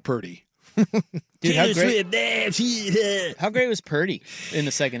us Brock Purdy. Dude, how great was Purdy in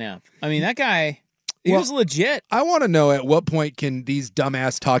the second half? I mean, that guy, he was legit. I want to know at what point can these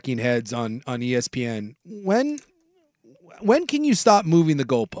dumbass talking heads on ESPN, when can you stop moving the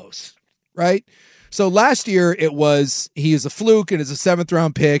goalposts, right? So last year he is a fluke and is a 7th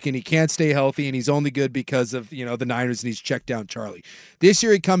round pick and he can't stay healthy and he's only good because of, the Niners and he's checked down Charlie. This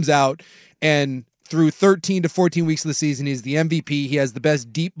year he comes out and through 13 to 14 weeks of the season, he's the MVP. He has the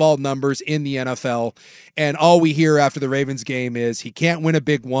best deep ball numbers in the NFL. And all we hear after the Ravens game is he can't win a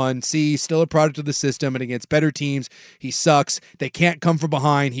big one. See, he's still a product of the system, and against better teams, he sucks. They can't come from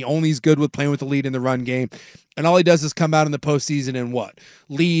behind. He only is good with playing with the lead in the run game. And all he does is come out in the postseason and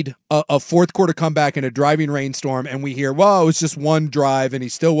lead a fourth quarter comeback in a driving rainstorm. And we hear, well, it was just one drive and he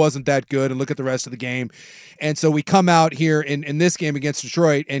still wasn't that good. And look at the rest of the game. And so we come out here in this game against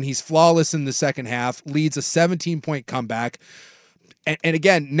Detroit and he's flawless in the second half, leads a 17-point comeback. And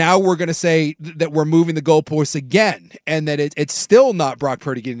again, now we're going to say that we're moving the goalposts again and that it's still not Brock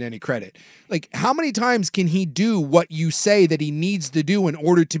Purdy getting any credit. Like, how many times can he do what you say that he needs to do in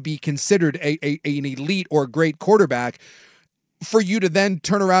order to be considered an elite or great quarterback for you to then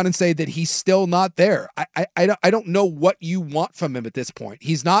turn around and say that he's still not there? I don't know what you want from him at this point.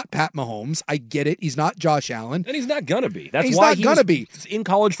 He's not Pat Mahomes. I get it. He's not Josh Allen. And he's not going to be. That's why he was in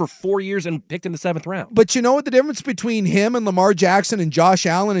college for 4 years and picked in the 7th round. But you know what the difference between him and Lamar Jackson and Josh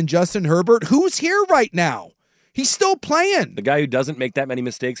Allen and Justin Herbert? Who's here right now? He's still playing. The guy who doesn't make that many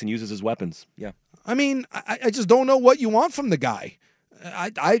mistakes and uses his weapons. Yeah. I mean, I just don't know what you want from the guy.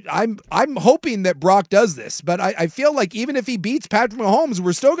 I'm hoping that Brock does this, but I feel like even if he beats Patrick Mahomes,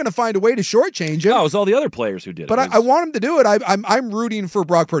 we're still going to find a way to shortchange him. No, it was all the other players who did it. But I want him to do it. I'm rooting for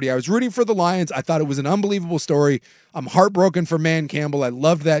Brock Purdy. I was rooting for the Lions. I thought it was an unbelievable story. I'm heartbroken for Man Campbell. I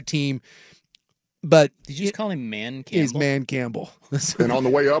loved that team. But did you just call him Man Campbell? He's Man Campbell. And on the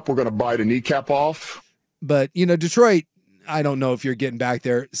way up, we're going to bite a kneecap off. But, Detroit, I don't know if you're getting back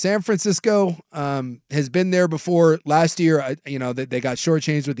there. San Francisco has been there before. Last year, they got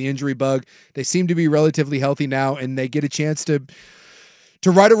shortchanged with the injury bug. They seem to be relatively healthy now, and they get a chance to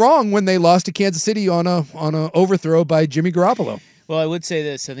right a wrong when they lost to Kansas City on a overthrow by Jimmy Garoppolo. Well, I would say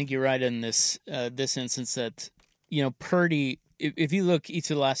this. I think you're right in this instance that, Purdy, if you look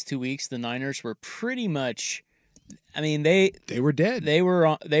each of the last 2 weeks, the Niners were pretty much, I mean, they were dead. They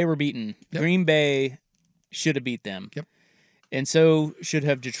were beaten. Yep. Green Bay should have beat them. Yep. And so should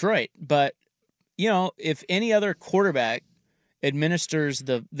have Detroit. But, if any other quarterback administers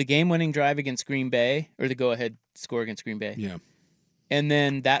the game-winning drive against Green Bay, or the go-ahead score against Green Bay, yeah, and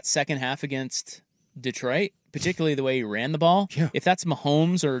then that second half against Detroit, particularly the way he ran the ball, if that's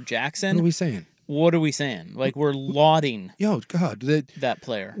Mahomes or Jackson, what are we saying? Like, we're lauding that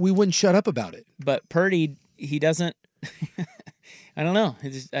player. We wouldn't shut up about it. But Purdy, he doesn't – I don't know.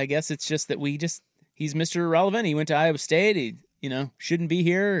 I guess it's just that he's Mr. Irrelevant. He went to Iowa State. He, shouldn't be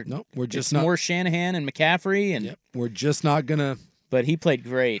here. No, we're just more Shanahan and McCaffrey. And we're just not going to. But he played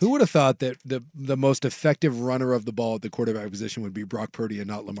great. Who would have thought that the most effective runner of the ball at the quarterback position would be Brock Purdy and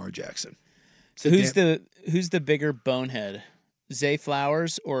not Lamar Jackson? So who's the bigger bonehead, Zay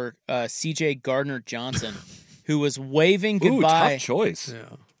Flowers or C.J. Gardner-Johnson, who was waving goodbye? Ooh, tough choice.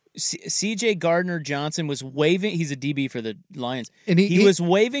 Yeah. C.J. Gardner-Johnson was waving. He's a DB for the Lions. And he was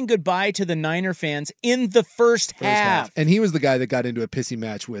waving goodbye to the Niner fans in the first half. And he was the guy that got into a pissy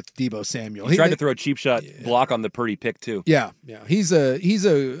match with Deebo Samuel. He tried to throw a cheap shot block on the Purdy pick too. Yeah. He's a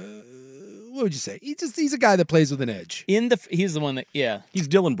what would you say? He's a guy that plays with an edge. He's the one that He's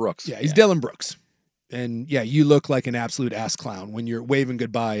Dylan Brooks. Yeah, he's Dylan Brooks. And you look like an absolute ass clown when you're waving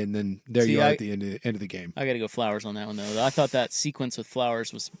goodbye, and then you are at the end of the game. I got to go Flowers on that one though. I thought that sequence with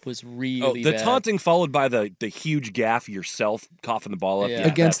Flowers was really the bad. Taunting followed by the huge gaff yourself coughing the ball up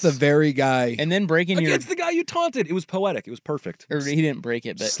against the very guy, and then breaking against the guy you taunted. It was poetic. It was perfect. Or he didn't break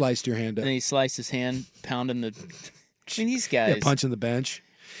it, but sliced your hand up. And he sliced his hand, pounding the. I mean, these guys punching the bench.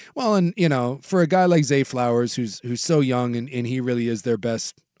 Well, and for a guy like Zay Flowers, who's so young and he really is their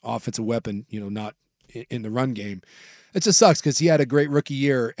best offensive weapon, not in the run game. It just sucks because he had a great rookie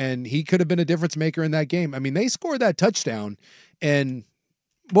year, and he could have been a difference maker in that game. I mean, they scored that touchdown, and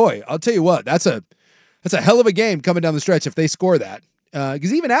boy, I'll tell you what, that's a hell of a game coming down the stretch if they score that.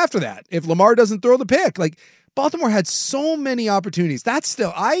 Because even after that, if Lamar doesn't throw the pick, like Baltimore had so many opportunities. That's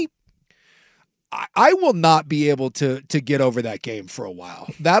still I will not be able to get over that game for a while.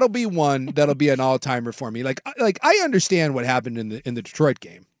 That'll be an all-timer for me. Like I understand what happened in the Detroit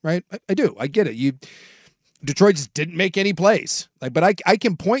game, right? I do. I get it. Detroit just didn't make any plays. But I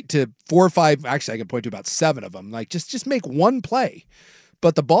can point to 4 or 5. Actually, I can point to about 7 of them. Like just make one play.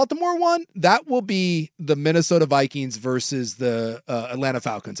 But the Baltimore one, that will be the Minnesota Vikings versus the Atlanta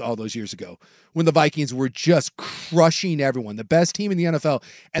Falcons all those years ago, when the Vikings were just crushing everyone, the best team in the NFL,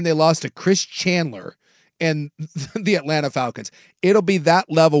 and they lost to Chris Chandler and the Atlanta Falcons. It'll be that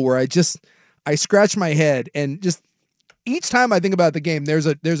level where I scratch my head, and just each time I think about the game, there's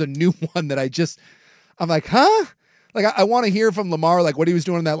a new one that I'm like, huh? Like I want to hear from Lamar, like what he was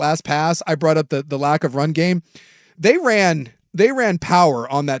doing in that last pass. I brought up the lack of run game. They ran power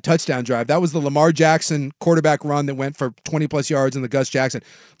on that touchdown drive. That was the Lamar Jackson quarterback run that went for 20 plus yards, and the Gus Jackson.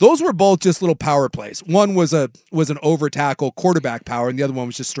 Those were both just little power plays. One was an over tackle quarterback power, and the other one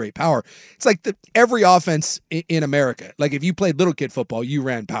was just straight power. It's like every offense in America. Like if you played little kid football, you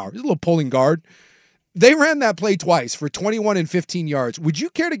ran power. It was a little pulling guard. They ran that play twice for 21 and 15 yards. Would you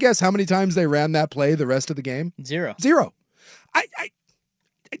care to guess how many times they ran that play the rest of the game? 0.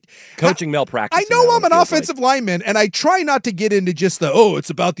 Coaching malpractice. I know I'm an offensive lineman, and I try not to get into just it's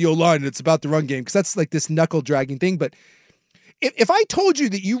about the O-line and it's about the run game, because that's like this knuckle-dragging thing. But if I told you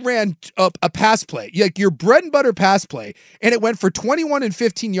that you ran up a pass play, like your bread and butter pass play, and it went for 21 and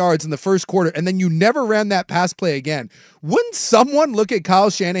 15 yards in the first quarter, and then you never ran that pass play again, wouldn't someone look at Kyle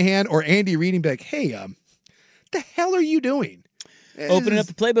Shanahan or Andy Reid and be like, hey, the hell are you doing? Opening up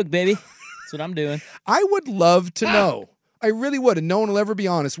the playbook, baby. That's what I'm doing. I would love to know. I really would, and no one will ever be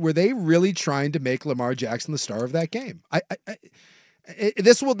honest. Were they really trying to make Lamar Jackson the star of that game?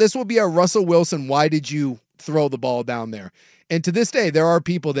 This will be a Russell Wilson, why did you throw the ball down there? And to this day, there are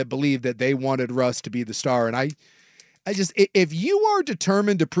people that believe that they wanted Russ to be the star. And I just, if you are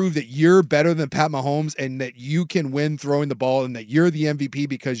determined to prove that you're better than Pat Mahomes and that you can win throwing the ball and that you're the MVP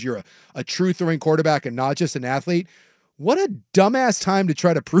because you're a true throwing quarterback and not just an athlete, what a dumbass time to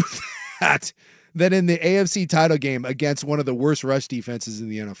try to prove that in the AFC title game against one of the worst rush defenses in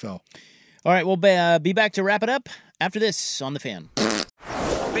the NFL. All right, we'll be back to wrap it up after this on The Fan.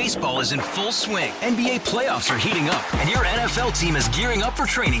 Baseball is in full swing. NBA playoffs are heating up, and your NFL team is gearing up for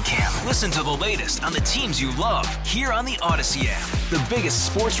training camp. Listen to the latest on the teams you love here on the Odyssey app. The biggest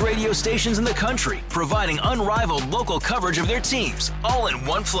sports radio stations in the country, providing unrivaled local coverage of their teams, all in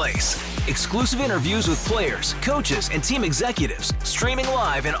one place. Exclusive interviews with players, coaches, and team executives, streaming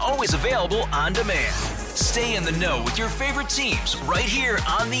live and always available on demand. Stay in the know with your favorite teams right here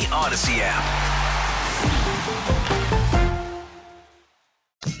on the Odyssey app.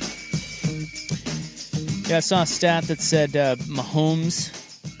 Yeah, I saw a stat that said Mahomes,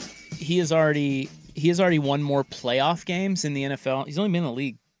 he has already won more playoff games in the NFL. He's only been in the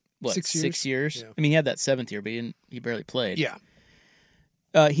league, 6 years? Yeah. I mean, he had that 7th year, but he barely played. Yeah.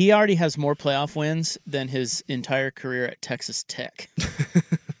 He already has more playoff wins than his entire career at Texas Tech.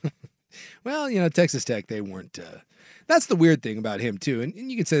 Well, Texas Tech, they weren't. That's the weird thing about him, too. And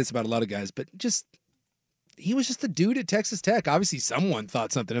you can say this about a lot of guys, but he was just the dude at Texas Tech. Obviously, someone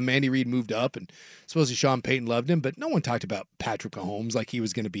thought something. And Andy Reid moved up, and supposedly Sean Payton loved him, but no one talked about Patrick Mahomes like he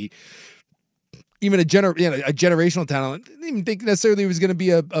was going to be even a generational talent. I didn't even think necessarily he was going to be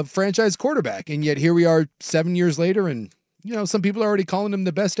a franchise quarterback. And yet here we are 7 years later, and some people are already calling him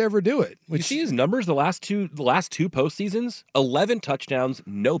the best to ever do it. You see his numbers the last two postseasons? 11 touchdowns,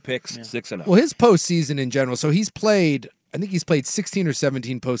 no picks, 6-0. Well, his postseason in general. So I think he's played 16 or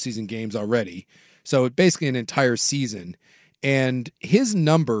 17 postseason games already. So basically an entire season. And his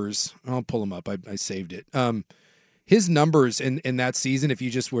numbers, I'll pull them up. I saved it. His numbers in that season, if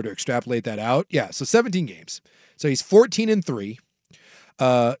you just were to extrapolate that out, so 17 games. So he's 14-3.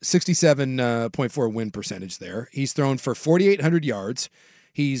 67.4 win percentage there. He's thrown for 4,800 yards.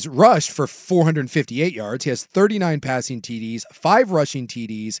 He's rushed for 458 yards. He has 39 passing TDs, 5 rushing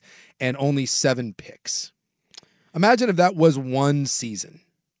TDs, and only 7 picks. Imagine if that was one season,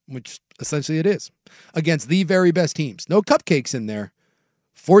 which essentially it is, against the very best teams. No cupcakes in there.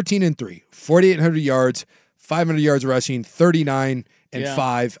 14-3, 4,800 yards, 500 yards rushing, 39 and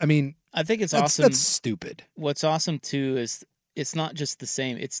 5. I mean, I think it's awesome. awesome. That's stupid. What's awesome too is it's not just the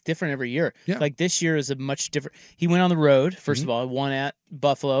same. It's different every year. Yeah. Like this year is a much different. He went on the road, first of all, won at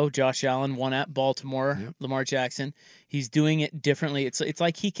Buffalo, Josh Allen, won at Baltimore, Lamar Jackson. He's doing it differently. It's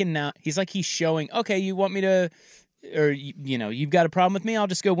like he can now, he's like he's showing, okay, you want me to, or, you know, you've got a problem with me, I'll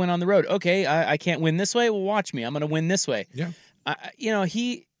just go win on the road. Okay, I can't win this way, well, watch me. I'm going to win this way. Yeah. You know,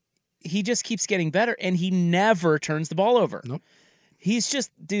 he just keeps getting better, and he never turns the ball over. Nope. He's just,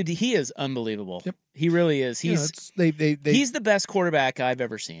 dude, he is unbelievable. Yep. He really is. He's he's the best quarterback I've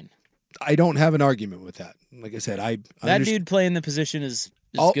ever seen. I don't have an argument with that. Like I said, that dude playing the position is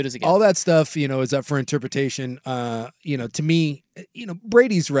as good as it gets. All that stuff, you know, is up for interpretation. You know, to me, you know,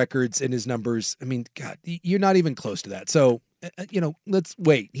 Brady's records and his numbers, I mean, God, you're not even close to that. So, you know, let's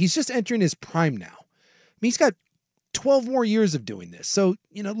wait. He's just entering his prime now. I mean, he's got 12 more years of doing this. So,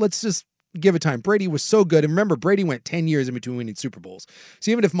 you know, let's just give it time. Brady was so good. And remember, Brady went 10 years in between winning Super Bowls.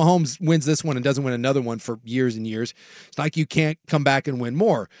 So even if Mahomes wins this one and doesn't win another one for years and years, it's like you can't come back and win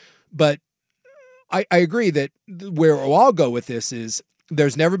more. But I agree that where I'll go with this is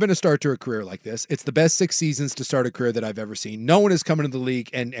there's never been a start to a career like this. It's the best 6 seasons to start a career that I've ever seen. No one has come into the league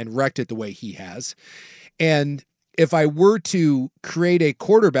and wrecked it the way he has. And if I were to create a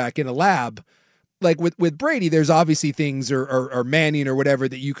quarterback in a lab, like with Brady, there's obviously things or Manning or whatever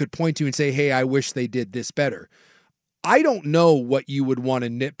that you could point to and say, hey, I wish they did this better. I don't know what you would want to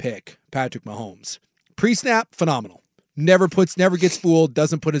nitpick Patrick Mahomes. Pre-snap, phenomenal. Never gets fooled,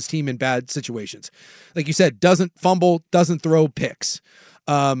 doesn't put his team in bad situations. Like you said, doesn't fumble, doesn't throw picks.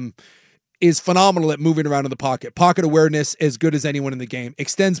 Is phenomenal at moving around in the pocket. Pocket awareness as good as anyone in the game.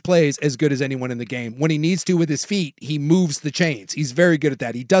 Extends plays as good as anyone in the game. When he needs to with his feet, he moves the chains. He's very good at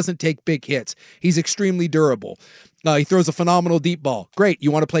that. He doesn't take big hits. He's extremely durable. He throws a phenomenal deep ball. Great.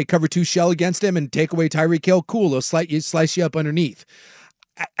 You want to play cover 2 shell against him and take away Tyreek Hill? Cool. He'll slice you up underneath.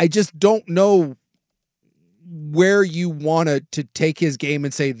 I just don't know where you want to take his game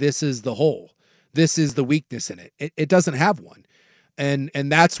and say, this is the hole. This is the weakness in it. It doesn't have one. And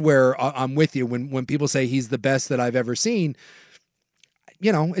that's where I'm with you when people say he's the best that I've ever seen.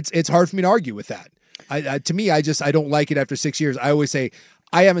 You know, it's hard for me to argue with that. To me, I don't like it after 6 years. I always say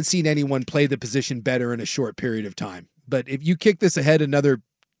I haven't seen anyone play the position better in a short period of time. But if you kick this ahead another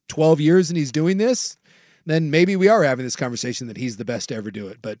 12 years and he's doing this, then maybe we are having this conversation that he's the best to ever do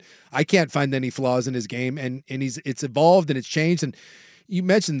it. But I can't find any flaws in his game, and it's evolved and it's changed. And you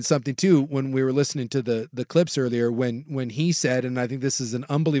mentioned something too when we were listening to the clips earlier when he said, and I think this is an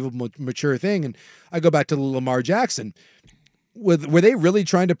unbelievable mature thing, and I go back to Lamar Jackson. Were they really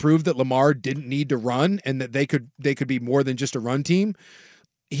trying to prove that Lamar didn't need to run and that they could be more than just a run team?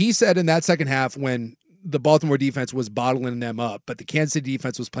 He said in that second half when the Baltimore defense was bottling them up, but the Kansas City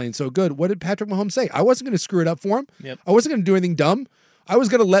defense was playing so good, what did Patrick Mahomes say? I wasn't going to screw it up for him. Yep. I wasn't going to do anything dumb. I was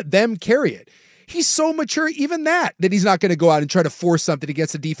going to let them carry it. He's so mature, even that he's not going to go out and try to force something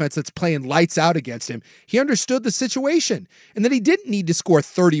against a defense that's playing lights out against him. He understood the situation, and that he didn't need to score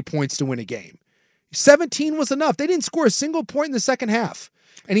 30 points to win a game. 17 was enough. They didn't score a single point in the second half,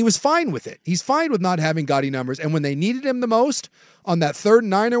 and he was fine with it. He's fine with not having gaudy numbers, and when they needed him the most, on that 3rd and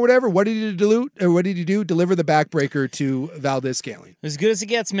 9 or whatever, what did he do? Deliver the backbreaker to Valdez-Scantling. As good as it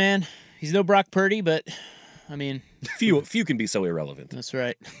gets, man. He's no Brock Purdy, but, I mean... Few can be so irrelevant. That's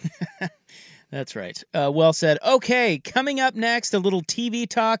right. That's right. Well said. Okay, coming up next, a little TV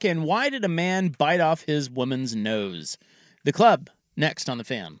talk and why did a man bite off his woman's nose? The Club, next on The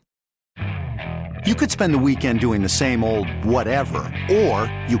Fan. You could spend the weekend doing the same old whatever,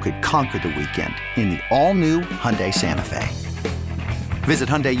 or you could conquer the weekend in the all-new Hyundai Santa Fe. Visit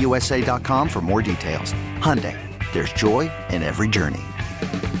HyundaiUSA.com for more details. Hyundai, there's joy in every journey.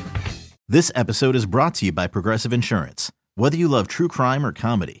 This episode is brought to you by Progressive Insurance. Whether you love true crime or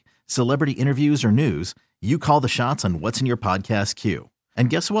comedy, celebrity interviews or news, you call the shots on what's in your podcast queue. And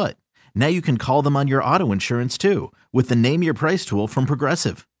guess what? Now you can call them on your auto insurance too with the Name Your Price tool from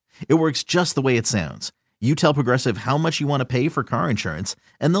Progressive. It works just the way it sounds. You tell Progressive how much you want to pay for car insurance,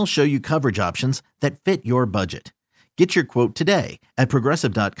 and they'll show you coverage options that fit your budget. Get your quote today at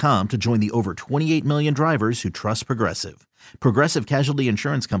Progressive.com to join the over 28 million drivers who trust Progressive. Progressive Casualty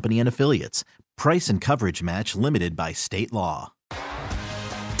Insurance Company and Affiliates. Price and coverage match limited by state law.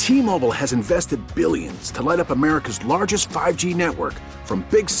 T-Mobile has invested billions to light up America's largest 5G network, from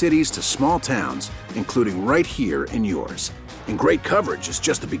big cities to small towns, including right here in yours. And great coverage is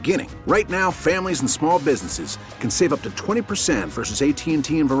just the beginning. Right now, families and small businesses can save up to 20% versus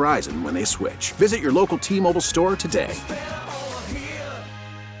AT&T and Verizon when they switch. Visit your local T-Mobile store today.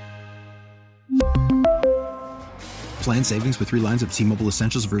 Plan savings with 3 lines of T-Mobile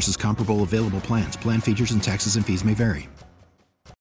Essentials versus comparable available plans. Plan features and taxes and fees may vary.